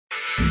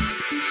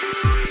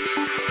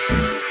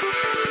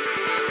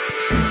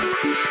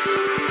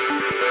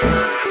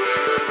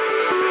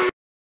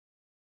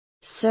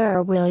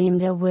Sir William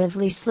de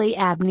Wiveleslie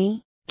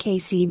Abney,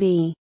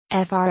 KCB,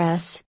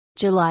 FRS,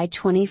 July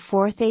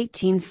 24,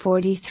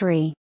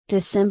 1843,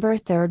 December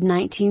 3,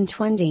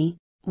 1920,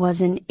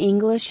 was an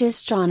English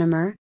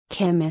astronomer,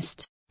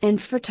 chemist,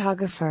 and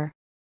photographer.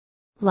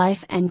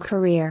 Life and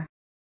career.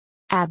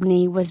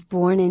 Abney was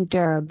born in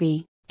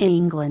Derby,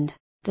 England,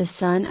 the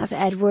son of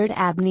Edward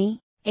Abney,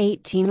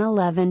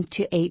 1811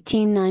 to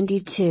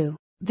 1892,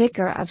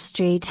 vicar of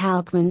Street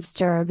Alkmund,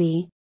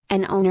 Derby,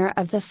 and owner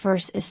of the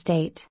first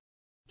estate.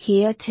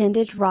 He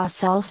attended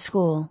Rossall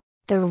School,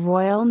 the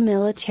Royal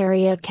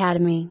Military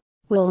Academy,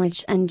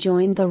 Woolwich, and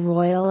joined the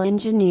Royal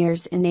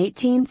Engineers in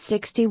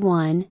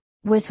 1861,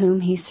 with whom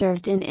he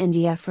served in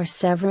India for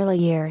several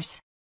years.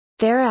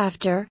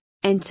 Thereafter,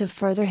 and to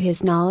further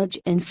his knowledge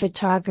in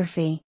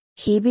photography,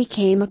 he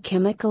became a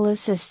chemical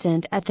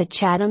assistant at the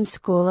Chatham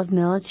School of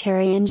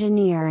Military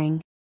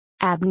Engineering.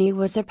 Abney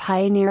was a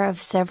pioneer of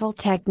several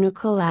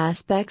technical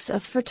aspects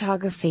of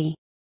photography.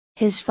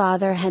 His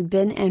father had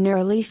been an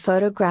early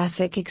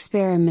photographic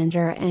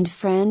experimenter and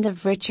friend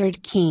of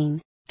Richard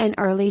Keene, an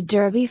early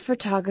Derby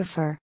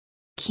photographer.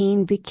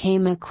 Keene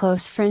became a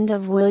close friend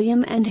of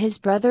William and his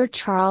brother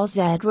Charles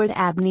Edward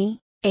Abney,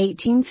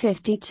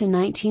 1850 to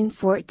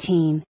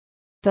 1914.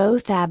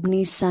 Both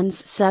Abney's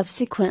sons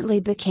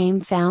subsequently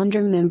became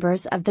founder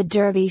members of the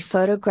Derby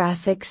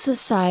Photographic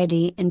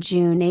Society in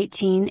June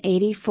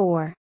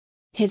 1884.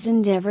 His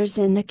endeavors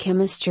in the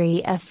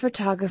chemistry of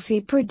photography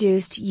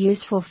produced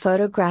useful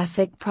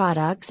photographic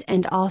products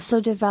and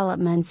also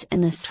developments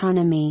in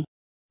astronomy.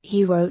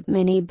 He wrote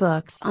many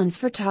books on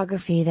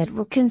photography that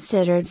were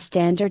considered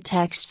standard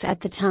texts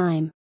at the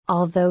time,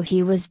 although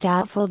he was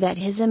doubtful that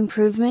his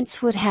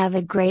improvements would have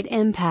a great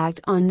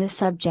impact on the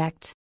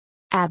subject.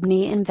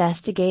 Abney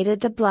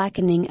investigated the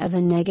blackening of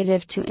a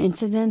negative to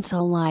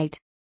incidental light.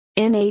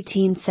 In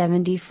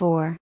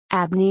 1874,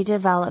 Abney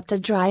developed a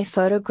dry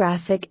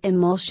photographic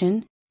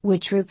emulsion,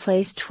 which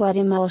replaced wet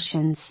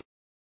emulsions.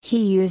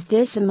 He used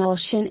this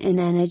emulsion in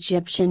an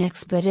Egyptian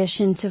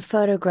expedition to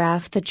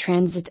photograph the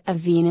transit of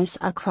Venus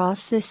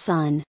across the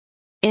Sun.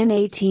 In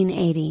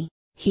 1880,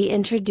 he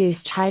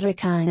introduced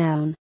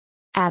hydroquinone.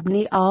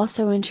 Abney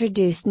also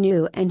introduced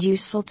new and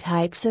useful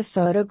types of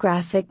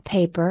photographic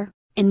paper,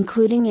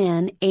 including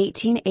in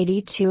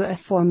 1882 a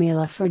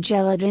formula for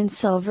gelatin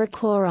silver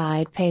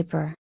chloride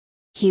paper.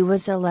 He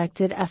was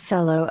elected a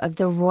Fellow of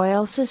the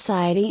Royal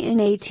Society in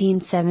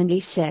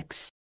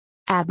 1876.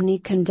 Abney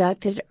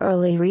conducted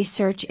early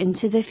research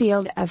into the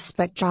field of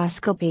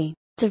spectroscopy,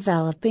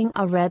 developing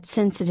a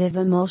red-sensitive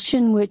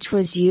emulsion which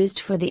was used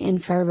for the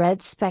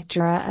infrared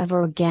spectra of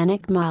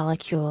organic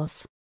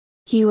molecules.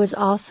 He was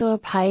also a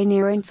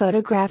pioneer in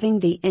photographing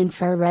the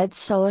infrared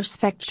solar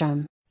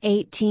spectrum,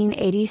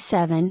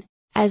 1887,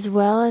 as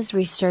well as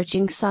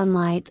researching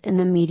sunlight in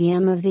the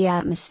medium of the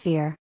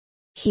atmosphere.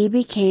 He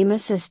became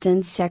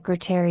Assistant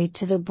Secretary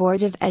to the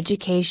Board of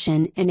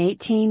Education in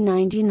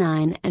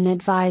 1899 and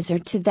advisor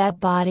to that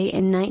body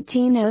in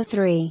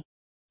 1903.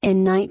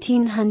 In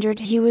 1900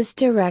 he was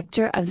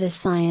Director of the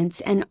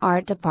Science and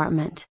Art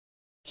Department.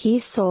 He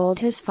sold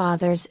his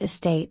father's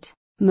estate,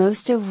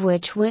 most of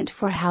which went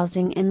for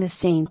housing in the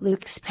St.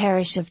 Luke's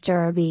parish of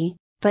Derby,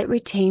 but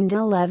retained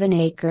 11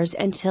 acres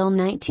until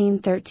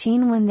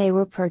 1913 when they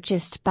were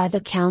purchased by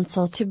the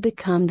council to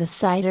become the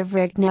site of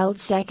Rickneld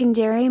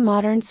Secondary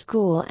Modern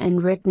School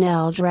and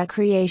Rickneld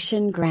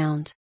Recreation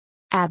Ground.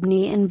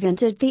 Abney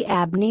invented the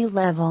Abney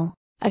level,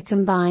 a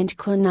combined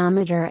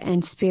clinometer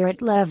and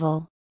spirit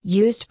level,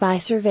 used by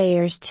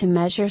surveyors to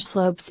measure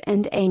slopes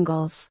and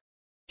angles.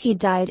 He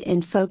died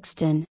in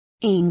Folkestone,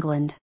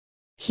 England.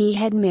 He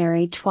had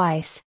married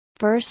twice,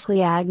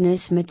 firstly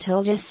Agnes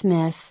Matilda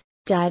Smith,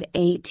 died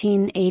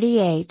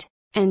 1888,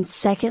 and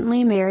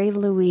secondly Mary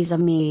Louisa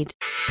Mead.